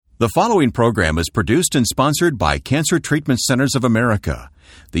The following program is produced and sponsored by Cancer Treatment Centers of America.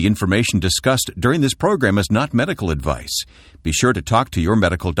 The information discussed during this program is not medical advice. Be sure to talk to your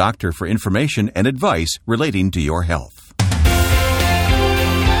medical doctor for information and advice relating to your health.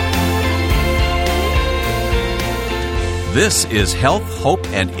 This is Health, Hope,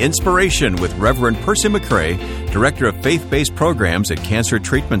 and Inspiration with Reverend Percy McCray, Director of Faith-Based Programs at Cancer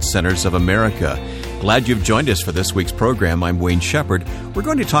Treatment Centers of America. Glad you've joined us for this week's program. I'm Wayne Shepherd. We're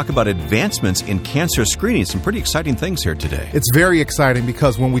going to talk about advancements in cancer screening. Some pretty exciting things here today. It's very exciting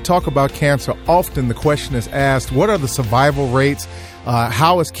because when we talk about cancer, often the question is asked, what are the survival rates?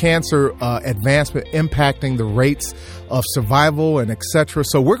 How is cancer advancement impacting the rates of survival and et cetera?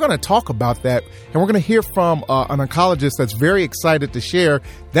 So we're going to talk about that, and we're going to hear from an oncologist that's very excited to share.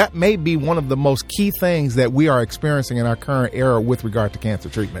 That may be one of the most key things that we are experiencing in our current era with regard to cancer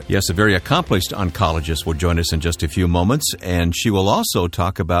treatment. Yes, a very accomplished oncologist will join us in just a few moments, and she will also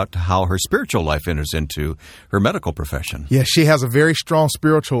talk about how her spiritual life enters into her medical profession. Yes, she has a very strong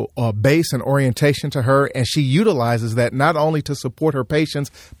spiritual base and orientation to her, and she utilizes that not only to support her patients,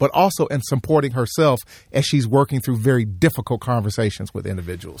 but also in supporting herself as she's working through very difficult conversations with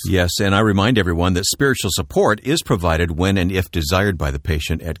individuals. Yes, and I remind everyone that spiritual support is provided when and if desired by the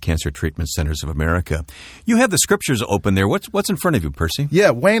patient at Cancer Treatment Centers of America. You have the scriptures open there. What's in front of you, Percy?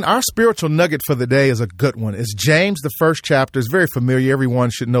 Yeah, Wayne, our spiritual nugget for the day is a good one. It's James, the first chapter. It's very familiar.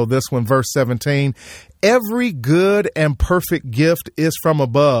 Everyone should know this one, verse 17. Every good and perfect gift is from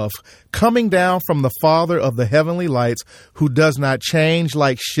above, coming down from the Father of the heavenly lights, who does not change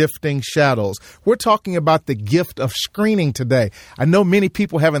like shifting shadows. We're talking about the gift of screening today. I know many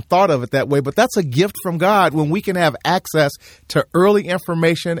people haven't thought of it that way, but that's a gift from God. When we can have access to early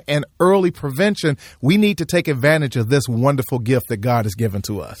information and early prevention, we need to take advantage of this wonderful gift that God has given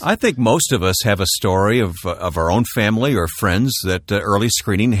to us. I think most of us have a story of our own family or friends that early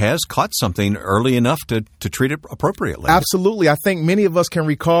screening has caught something early enough to treat it appropriately. Absolutely. I think many of us can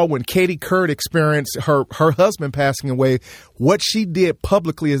recall when Katie Couric experienced her husband passing away. What she did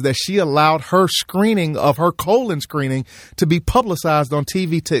publicly is that she allowed her screening of her colon screening to be publicized on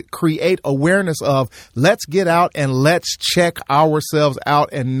TV to create awareness of let's get out and let's check ourselves out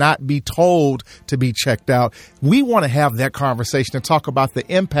and not be told to be checked out. We want to have that conversation and talk about the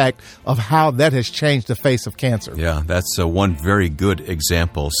impact of how that has changed the face of cancer. Yeah, that's one very good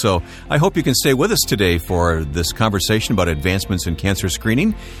example. So I hope you can stay with us today for this conversation about advancements in cancer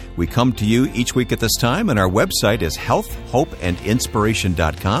screening. We come to you each week at this time, and our website is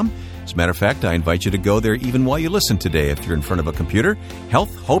healthhopeandinspiration.com. As a matter of fact, I invite you to go there even while you listen today if you're in front of a computer,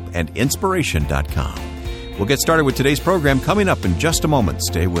 healthhopeandinspiration.com. We'll get started with today's program coming up in just a moment.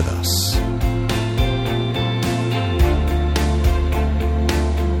 Stay with us.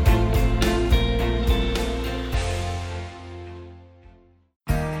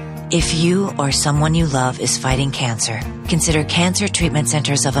 If you or someone you love is fighting cancer, consider Cancer Treatment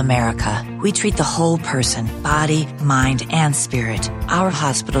Centers of America. We treat the whole person, body, mind, and spirit. Our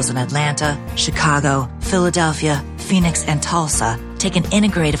hospitals in Atlanta, Chicago, Philadelphia, Phoenix, and Tulsa take an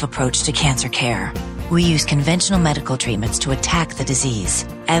integrative approach to cancer care. We use conventional medical treatments to attack the disease,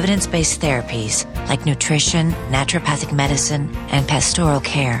 evidence-based therapies like nutrition, naturopathic medicine, and pastoral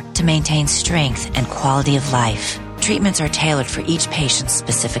care to maintain strength and quality of life. Treatments are tailored for each patient's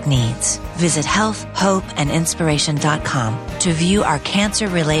specific needs. Visit healthhopeandinspiration.com to view our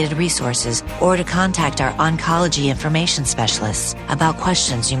cancer-related resources or to contact our oncology information specialists about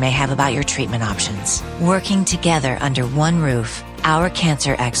questions you may have about your treatment options. Working together under one roof, our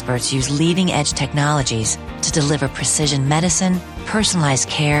cancer experts use leading-edge technologies to deliver precision medicine, personalized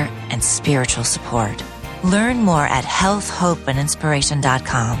care, and spiritual support. Learn more at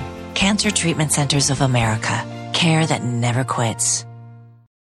healthhopeandinspiration.com. Cancer Treatment Centers of America. Care that never quits.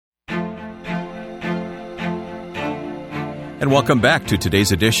 And welcome back to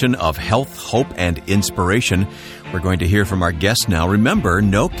today's edition of Health, Hope, and Inspiration. We're going to hear from our guest now. Remember,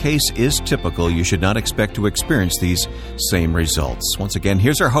 no case is typical. You should not expect to experience these same results. Once again,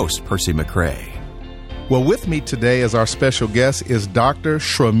 here's our host, Percy McCray. Well, with me today as our special guest is Dr.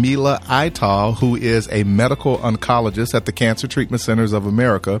 Sharmila Ital, who is a medical oncologist at the Cancer Treatment Centers of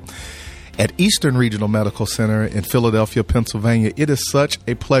America at Eastern Regional Medical Center in Philadelphia, Pennsylvania. It is such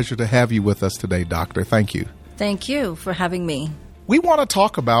a pleasure to have you with us today, Doctor. Thank you. Thank you for having me. We want to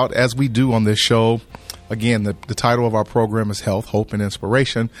talk about, as we do on this show, again, the title of our program is Health, Hope, and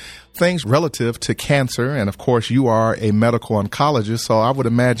Inspiration, things relative to cancer. And, of course, you are a medical oncologist, so I would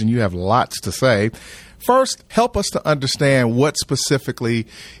imagine you have lots to say. First, help us to understand what specifically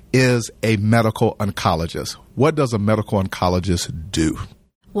is a medical oncologist. What does a medical oncologist do?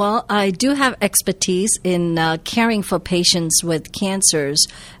 Well, I do have expertise in caring for patients with cancers,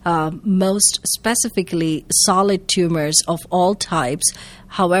 most specifically solid tumors of all types.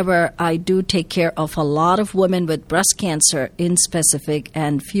 However, I do take care of a lot of women with breast cancer in specific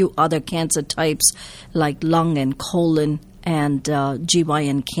and few other cancer types like lung and colon and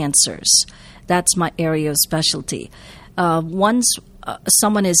GYN cancers. That's my area of specialty. Once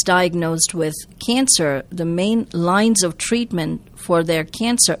someone is diagnosed with cancer, the main lines of treatment for their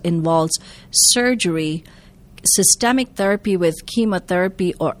cancer involves surgery, systemic therapy with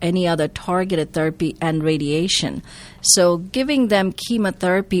chemotherapy or any other targeted therapy, and radiation. So giving them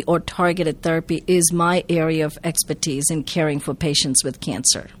chemotherapy or targeted therapy is my area of expertise in caring for patients with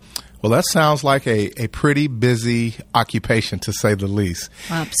cancer. Well, that sounds like a pretty busy occupation, to say the least.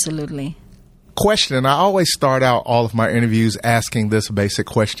 Absolutely. Question, and I always start out all of my interviews asking this basic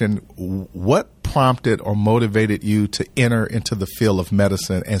question: what prompted or motivated you to enter into the field of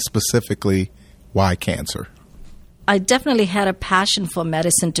medicine, and specifically, why cancer? I definitely had a passion for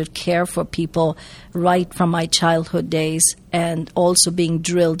medicine, to care for people right from my childhood days, and also being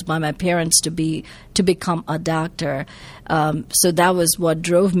drilled by my parents to become a doctor. So that was what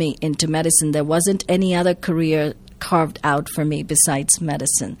drove me into medicine. There wasn't any other career carved out for me besides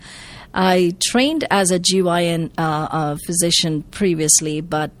medicine. I trained as a GYN physician previously,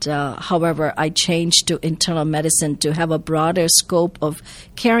 but however, I changed to internal medicine to have a broader scope of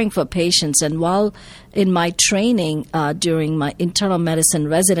caring for patients. And while in my training during my internal medicine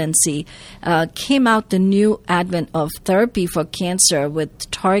residency, came out the new advent of therapy for cancer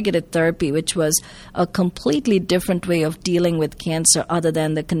with targeted therapy, which was a completely different way of dealing with cancer other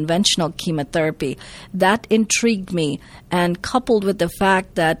than the conventional chemotherapy. That intrigued me, and coupled with the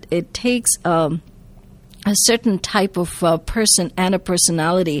fact that it takes a certain type of person and a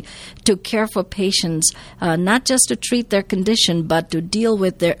personality to care for patients, not just to treat their condition, but to deal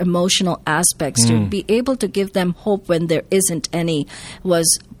with their emotional aspects, to be able to give them hope when there isn't any,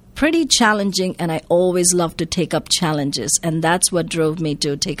 was pretty challenging, and I always love to take up challenges, and that's what drove me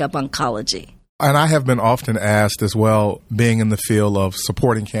to take up oncology. And I have been often asked as well, being in the field of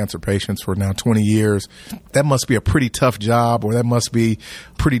supporting cancer patients for now 20 years, that must be a pretty tough job, or that must be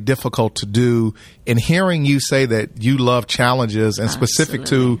pretty difficult to do. And hearing you say that you love challenges, and specific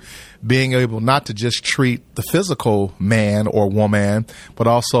to being able not to just treat the physical man or woman, but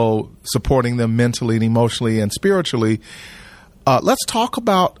also supporting them mentally and emotionally and spiritually. Let's talk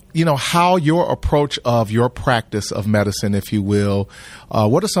about, how your approach of your practice of medicine, if you will,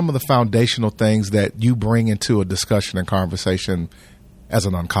 what are some of the foundational things that you bring into a discussion and conversation as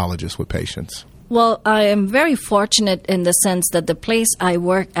an oncologist with patients? Well, I am very fortunate in the sense that the place I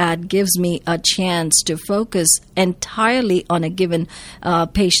work at gives me a chance to focus entirely on a given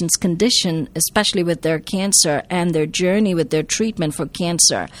patient's condition, especially with their cancer and their journey with their treatment for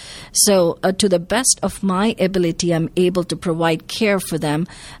cancer. So to the best of my ability, I'm able to provide care for them.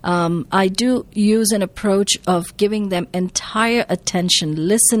 I do use an approach of giving them entire attention,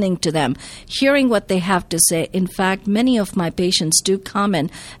 listening to them, hearing what they have to say. In fact, many of my patients do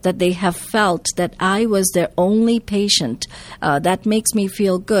comment that they have felt that I was their only patient. That makes me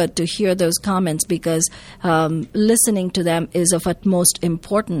feel good to hear those comments, because listening to them is of utmost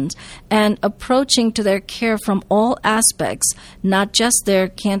importance, and approaching to their care from all aspects, not just their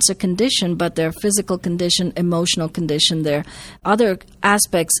cancer condition, but their physical condition, emotional condition, their other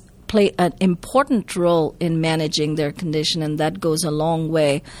aspects play an important role in managing their condition, and that goes a long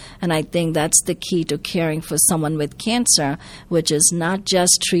way. And I think that's the key to caring for someone with cancer, which is not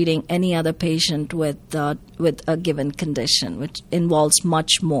just treating any other patient with a given condition, which involves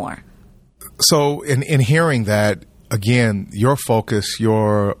much more. So in hearing that, again, your focus,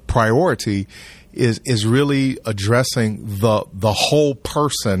 your priority is really addressing the whole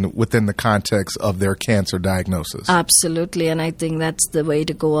person within the context of their cancer diagnosis. Absolutely, and I think that's the way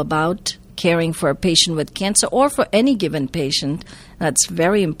to go about caring for a patient with cancer, or for any given patient. That's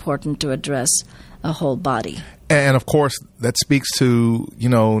very important to address a whole body. And of course, that speaks to,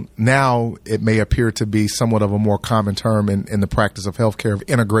 now it may appear to be somewhat of a more common term in the practice of healthcare, of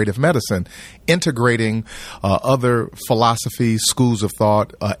integrative medicine, integrating other philosophies, schools of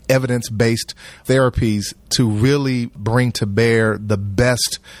thought, evidence-based therapies to really bring to bear the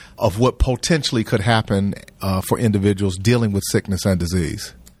best of what potentially could happen for individuals dealing with sickness and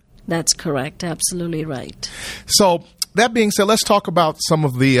disease. That's correct. Absolutely right. So, that being said, let's talk about some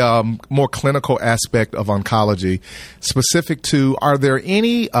of the more clinical aspect of oncology, specific to, are there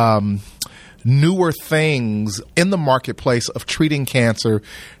any newer things in the marketplace of treating cancer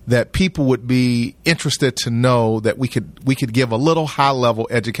that people would be interested to know, that we could give a little high-level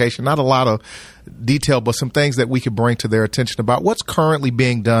education, not a lot of detail, but some things that we could bring to their attention about what's currently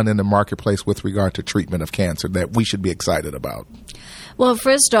being done in the marketplace with regard to treatment of cancer that we should be excited about? Well,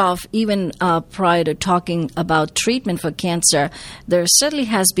 first off, even prior to talking about treatment for cancer, there certainly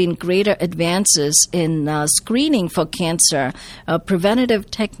has been greater advances in screening for cancer.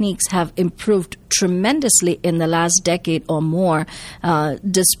 Preventative techniques have improved tremendously in the last decade or more,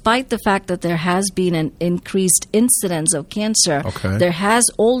 despite the fact that there has been an increased incidence of cancer. Okay. There has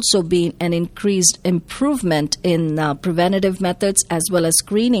also been an increased improvement in preventative methods as well as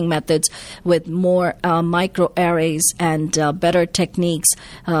screening methods with more microarrays and better techniques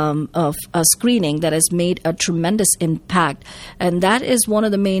of screening that has made a tremendous impact. And that is one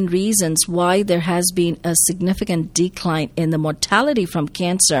of the main reasons why there has been a significant decline in the mortality from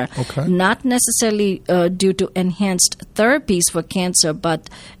cancer. Okay. Not necessarily due to enhanced therapies for cancer,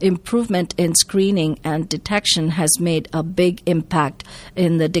 but improvement in screening and detection has made a big impact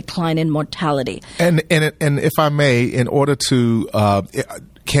in the decline in mortality. And if I may, in order to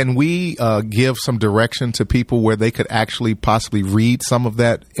can we give some direction to people where they could actually possibly read some of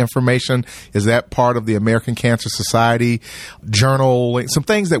that information? Is that part of the American Cancer Society journal? Some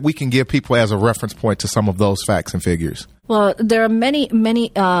things that we can give people as a reference point to some of those facts and figures. Well, there are many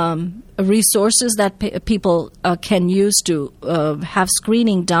resources that people can use to have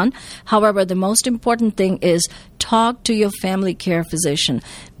screening done. However, the most important thing is talk to your family care physician.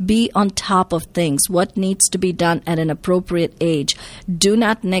 Be on top of things, what needs to be done at an appropriate age. Do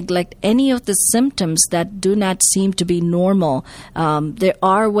not neglect any of the symptoms that do not seem to be normal. There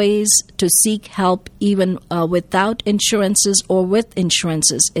are ways to seek help even without insurances or with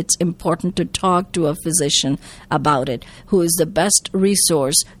insurances. It's important to talk to a physician about it, who is the best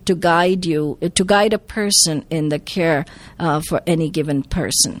resource to guide you, to guide a person in the care for any given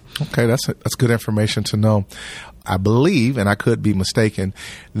person. Okay, that's good information to know. I believe, and I could be mistaken,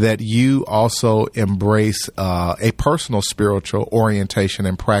 that you also embrace a personal spiritual orientation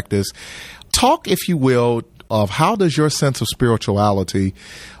and practice. Talk, if you will, of how does your sense of spirituality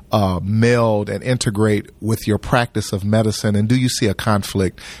meld and integrate with your practice of medicine, and do you see a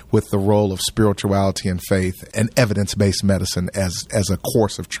conflict with the role of spirituality and faith and evidence-based medicine as a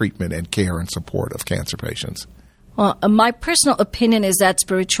course of treatment and care and support of cancer patients? Well, my personal opinion is that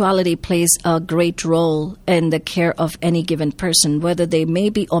spirituality plays a great role in the care of any given person, whether they may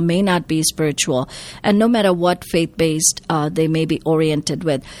be or may not be spiritual, and no matter what faith-based they may be oriented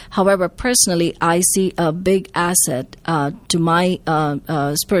with. However, personally, I see a big asset to my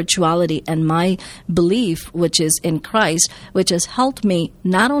spirituality and my belief, which is in Christ, which has helped me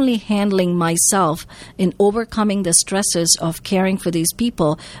not only handling myself in overcoming the stresses of caring for these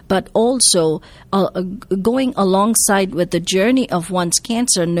people, but also going alongside with the journey of one's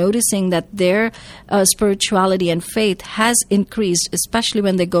cancer, noticing that their spirituality and faith has increased, especially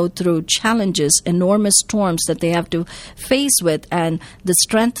when they go through challenges, enormous storms that they have to face with, and the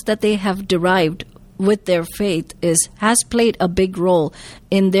strength that they have derived with their faith has played a big role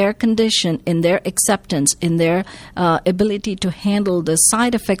in their condition, in their acceptance, in their ability to handle the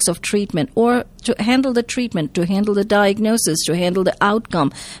side effects of treatment, or to handle the treatment, to handle the diagnosis, to handle the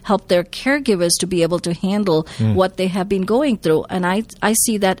outcome, help their caregivers to be able to handle what they have been going through. And I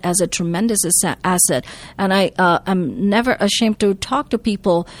see that as a tremendous asset. And I'm never ashamed to talk to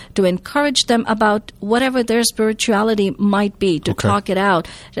people, to encourage them about whatever their spirituality might be, to talk it out,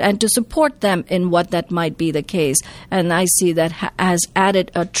 and to support them in what that might be the case. And I see that has added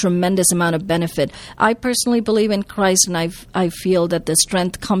a tremendous amount of benefit. I personally believe in Christ, and I feel that the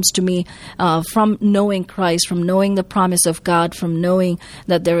strength comes to me from knowing Christ, from knowing the promise of God, from knowing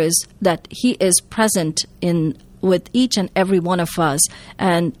that He is present with each and every one of us,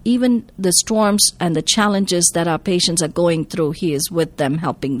 and even the storms and the challenges that our patients are going through, He is with them,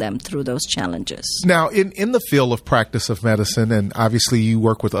 helping them through those challenges. Now, in the field of practice of medicine, and obviously you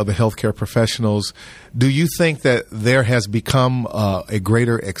work with other healthcare professionals, do you think that there has become a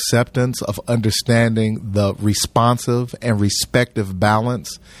greater acceptance of understanding the responsive and respective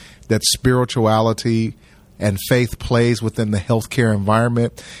balance that spirituality and faith plays within the healthcare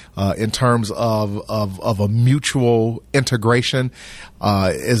environment in terms of a mutual integration?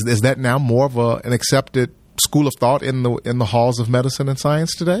 Is that now more of an accepted school of thought in the halls of medicine and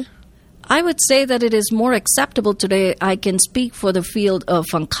science today? I would say that it is more acceptable today. I can speak for the field of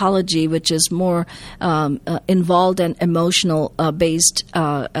oncology, which is more involved and emotional based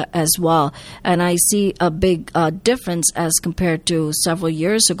as well. And I see a big difference as compared to several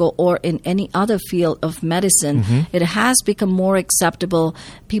years ago or in any other field of medicine. Mm-hmm. It has become more acceptable.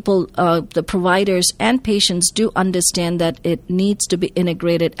 People, the providers and patients do understand that it needs to be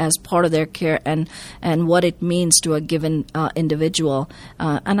integrated as part of their care and what it means to a given individual.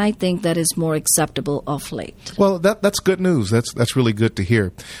 And I think that is more acceptable of late. Well, that's good news. That's really good to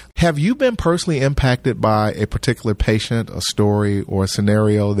hear. Have you been personally impacted by a particular patient, a story, or a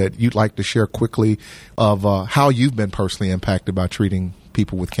scenario that you'd like to share quickly of how you've been personally impacted by treating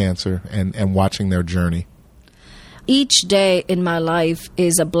people with cancer and watching their journey? Each day in my life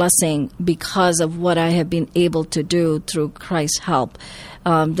is a blessing because of what I have been able to do through Christ's help.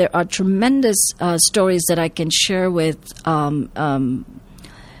 There are tremendous stories that I can share with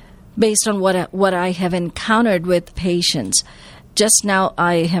based on what I have encountered with patients. Just now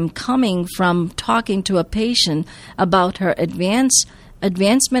I am coming from talking to a patient about her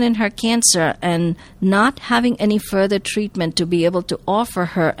advancement in her cancer and not having any further treatment to be able to offer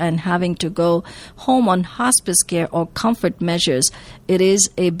her and having to go home on hospice care or comfort measures. It is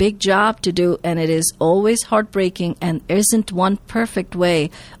a big job to do, and it is always heartbreaking and isn't one perfect way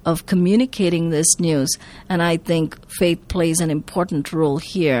of communicating this news. And I think faith plays an important role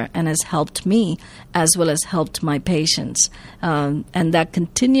here and has helped me as well as helped my patients. And that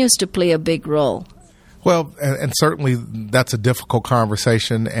continues to play a big role. Well, and certainly that's a difficult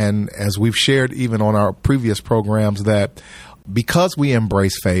conversation. And as we've shared even on our previous programs, that because we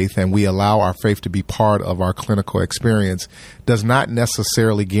embrace faith and we allow our faith to be part of our clinical experience does not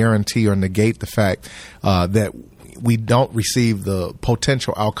necessarily guarantee or negate the fact that we don't receive the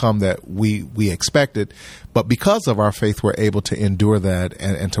potential outcome that we expected. But because of our faith, we're able to endure that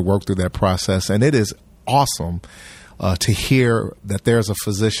and to work through that process. And it is awesome to hear that there's a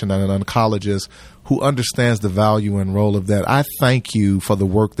physician and an oncologist who understands the value and role of that. I thank you for the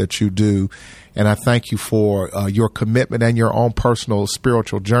work that you do, and I thank you for your commitment and your own personal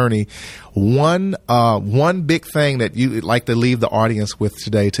spiritual journey. One big thing that you'd like to leave the audience with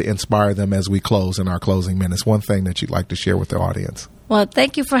today to inspire them as we close in our closing minutes, one thing that you'd like to share with the audience. Well,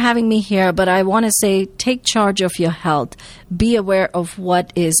 thank you for having me here, but I want to say take charge of your health. Be aware of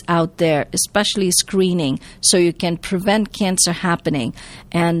what is out there, especially screening, so you can prevent cancer happening.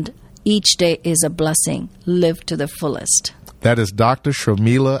 And each day is a blessing. Live to the fullest. That is Dr.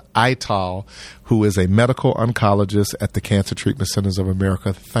 Sharmila Ital, who is a medical oncologist at the Cancer Treatment Centers of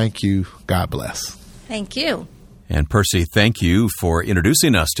America. Thank you. God bless. Thank you. And Percy, thank you for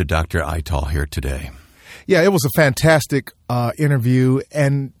introducing us to Dr. Ital here today. Yeah, it was a fantastic interview.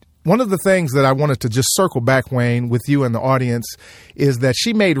 And one of the things that I wanted to just circle back, Wayne, with you and the audience is that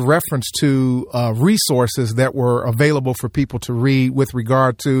she made reference to resources that were available for people to read with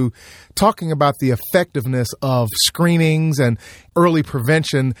regard to talking about the effectiveness of screenings and early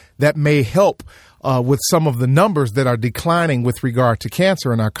prevention that may help with some of the numbers that are declining with regard to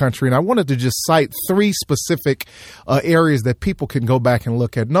cancer in our country. And I wanted to just cite three specific areas that people can go back and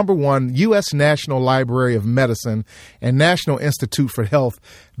look at. Number one, U.S. National Library of Medicine and National Institute for Health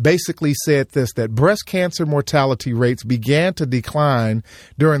basically said this, that breast cancer mortality rates began to decline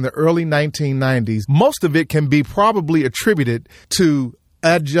during the early 1990s. Most of it can be probably attributed to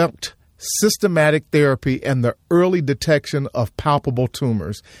adjunct systematic therapy and the early detection of palpable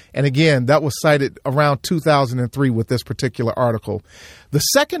tumors. And again, that was cited around 2003 with this particular article. The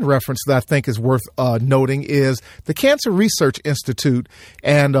second reference that I think is worth noting is the Cancer Research Institute,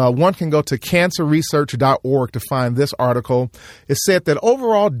 and one can go to cancerresearch.org to find this article. It said that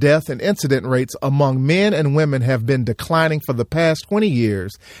overall death and incident rates among men and women have been declining for the past 20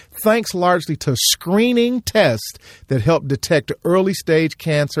 years, thanks largely to screening tests that help detect early stage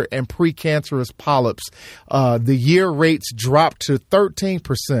cancer and precancerous polyps. The year rates dropped to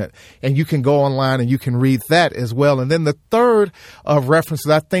 13%, and you can go online and you can read that as well. And then the third reference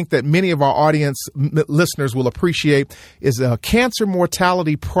that I think that many of our audience listeners will appreciate is a Cancer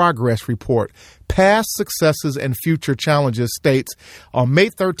Mortality Progress Report. Past Successes and Future Challenges states on May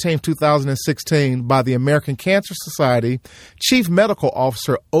 13, 2016 by the American Cancer Society, Chief Medical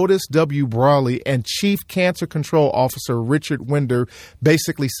Officer Otis W. Brawley and Chief Cancer Control Officer Richard Winder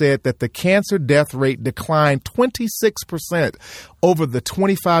basically said that the cancer death rate declined 26% over the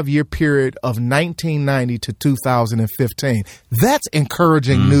 25-year period of 1990 to 2015. That's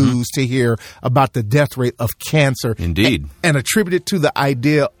encouraging news to hear about the death rate of cancer. Indeed. And attributed to the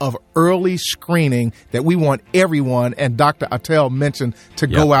idea of early screening that we want everyone, and Dr. Attell mentioned, to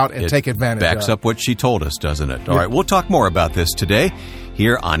go out and take advantage of. Backs up what she told us, doesn't it? All right, we'll talk more about this today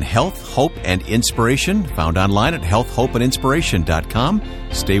here on Health, Hope, and Inspiration, found online at healthhopeandinspiration.com.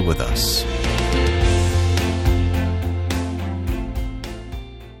 Stay with us.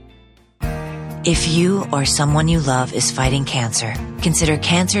 If you or someone you love is fighting cancer, consider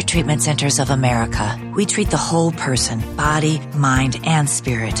Cancer Treatment Centers of America. We treat the whole person, body, mind, and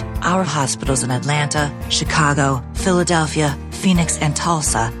spirit. Our hospitals in Atlanta, Chicago, Philadelphia, Phoenix, and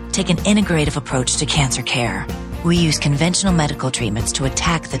Tulsa take an integrative approach to cancer care. We use conventional medical treatments to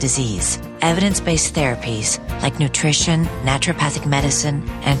attack the disease, evidence-based therapies like nutrition, naturopathic medicine,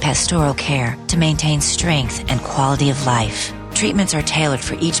 and pastoral care to maintain strength and quality of life. Treatments are tailored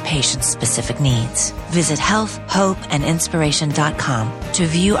for each patient's specific needs. Visit healthhopeandinspiration.com to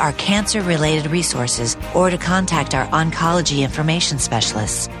view our cancer-related resources or to contact our oncology information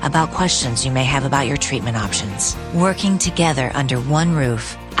specialists about questions you may have about your treatment options. Working together under one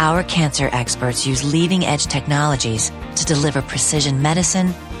roof, our cancer experts use leading-edge technologies to deliver precision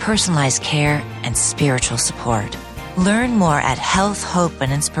medicine, personalized care, and spiritual support. Learn more at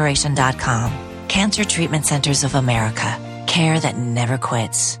healthhopeandinspiration.com. Cancer Treatment Centers of America. Care that never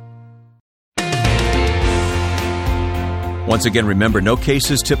quits. Once again, remember, no case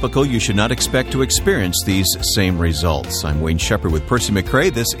is typical. You should not expect to experience these same results. I'm Wayne Shepherd with Percy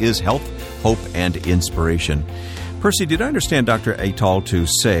McCray. This is Health, Hope, and Inspiration. Percy, did I understand Dr. Attell to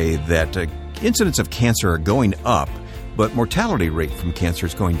say that incidents of cancer are going up, but mortality rate from cancer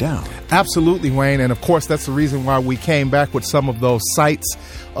is going down? Absolutely, Wayne. And of course, that's the reason why we came back with some of those sites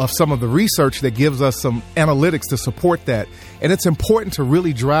of some of the research that gives us some analytics to support that. And it's important to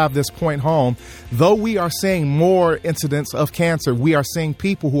really drive this point home. Though we are seeing more incidents of cancer, we are seeing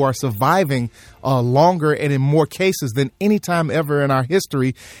people who are surviving longer and in more cases than any time ever in our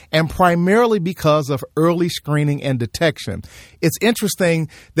history, and primarily because of early screening and detection. It's interesting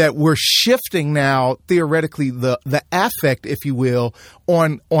that we're shifting now, theoretically, the affect, if you will,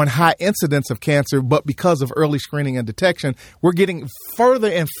 on high incidence of cancer, but because of early screening and detection, we're getting further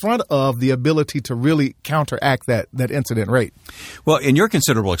in front of the ability to really counteract that incident rate. Well, in your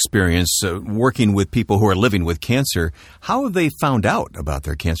considerable experience working with people who are living with cancer, how have they found out about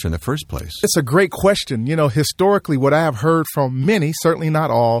their cancer in the first place? It's a great question. You know, historically, what I have heard from many, certainly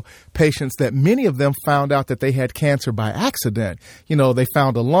not all, patients, that many of them found out that they had cancer by accident. You know, they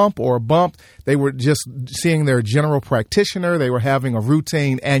found a lump or a bump. They were just seeing their general practitioner. They were having a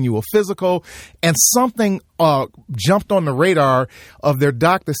routine annual physical, and something jumped on the radar of their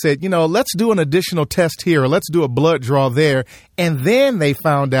doctor, said, you know, let's do an additional test here, or let's do a blood draw there. And then they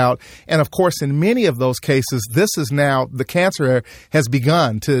found out. And of course, in many of those cases, this is now the cancer has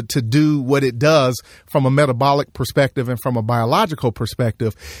begun to do what it does from a metabolic perspective and from a biological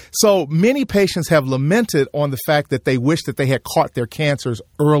perspective. So many patients have lamented on the fact that they wish that they had caught their cancers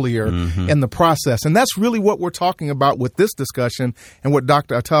earlier in the process. And that's really what we're talking about with this discussion, and what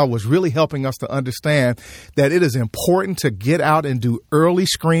Dr. Attell was really helping us to understand, that it is important to get out and do early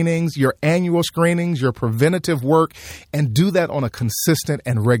screenings, your annual screenings, your preventative work, and do that on a consistent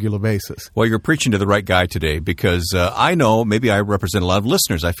and regular basis. Well, you're preaching to the right guy today, because I know, maybe I represent a lot of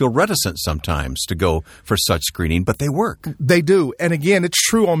listeners, I feel reticent sometimes to go for such screening, but they work. They do. And again, it's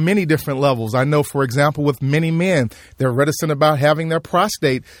true on many different levels. I know, for example, with many men, they're reticent about having their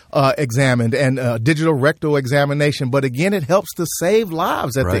prostate examined and digital rectal examination. But again, it helps to save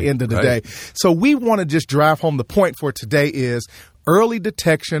lives at the end of the day. So we want to just drive home the point for today is early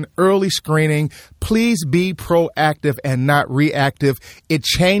detection, early screening. Please be proactive and not reactive. It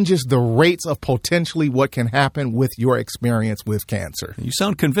changes the rates of potentially what can happen with your experience with cancer. You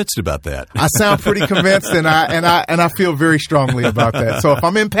sound convinced about that. I sound pretty convinced, and I feel very strongly about that. So if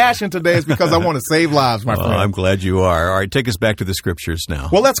I'm impassioned today, it's because I want to save lives, my friend. I'm glad you are. All right, take us back to the scriptures now.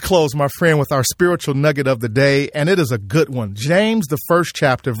 Well, let's close, my friend, with our spiritual nugget of the day, and it is a good one. James, the 1st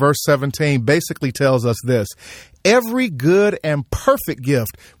chapter, verse 17, basically tells us this: every good and perfect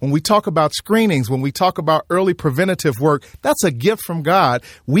gift. When we talk about screenings, when we talk about early preventative work, that's a gift from God.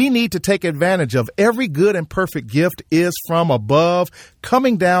 We need to take advantage of. Every good and perfect gift is from above,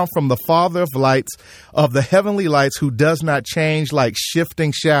 coming down from the Father of lights, of the heavenly lights, who does not change like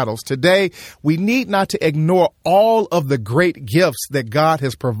shifting shadows. Today, we need not to ignore all of the great gifts that God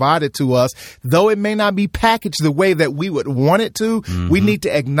has provided to us. Though it may not be packaged the way that we would want it to, we need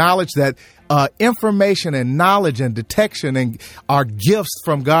to acknowledge that information and knowledge and detection and are gifts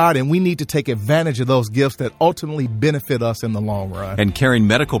from God, and we need to take advantage of those gifts that ultimately benefit us in the long run. And caring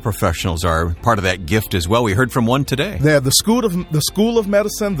medical professionals are part of that gift as well. We heard from one today. They're the school of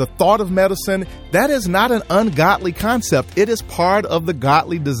medicine, the thought of medicine. That is not an ungodly concept. It is part of the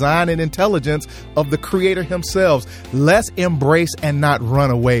godly design and intelligence of the Creator Himself. Let's embrace and not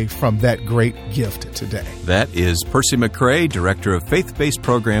run away from that great gift today. That is Percy McCray, Director of Faith-Based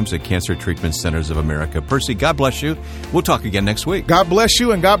Programs at Cancer Treatment Centers of America. Percy, God bless you. We'll talk again next week. God bless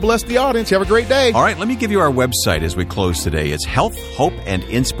you, and God bless the audience. You have a great day. All right, let me give you our website as we close today. It's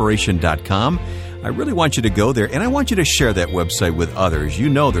healthhopeandinspiration.com. I really want you to go there, and I want you to share that website with others. You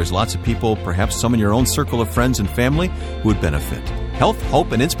know there's lots of people, perhaps some in your own circle of friends and family, who would benefit.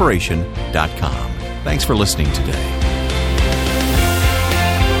 healthhopeandinspiration.com. Thanks for listening today.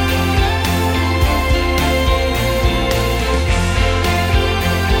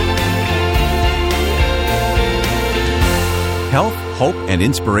 Health, Hope, and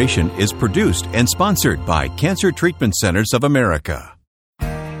Inspiration is produced and sponsored by Cancer Treatment Centers of America.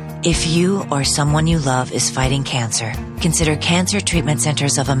 If you or someone you love is fighting cancer, consider Cancer Treatment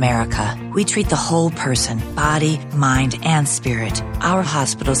Centers of America. We treat the whole person, body, mind, and spirit. Our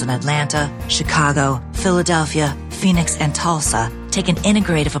hospitals in Atlanta, Chicago, Philadelphia, Phoenix, and Tulsa take an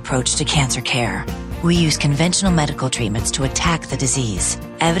integrative approach to cancer care. We use conventional medical treatments to attack the disease,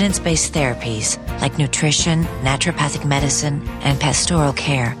 evidence-based therapies like nutrition, naturopathic medicine, and pastoral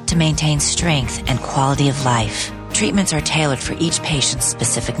care to maintain strength and quality of life. Treatments are tailored for each patient's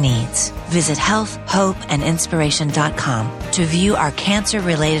specific needs. Visit healthhopeandinspiration.com to view our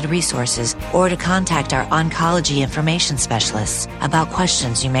cancer-related resources or to contact our oncology information specialists about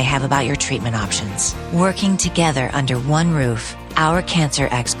questions you may have about your treatment options. Working together under one roof, our cancer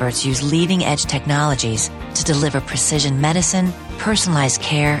experts use leading-edge technologies to deliver precision medicine, personalized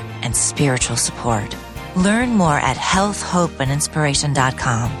care, and spiritual support. Learn more at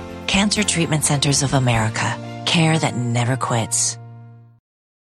healthhopeandinspiration.com. Cancer Treatment Centers of America. Care that never quits.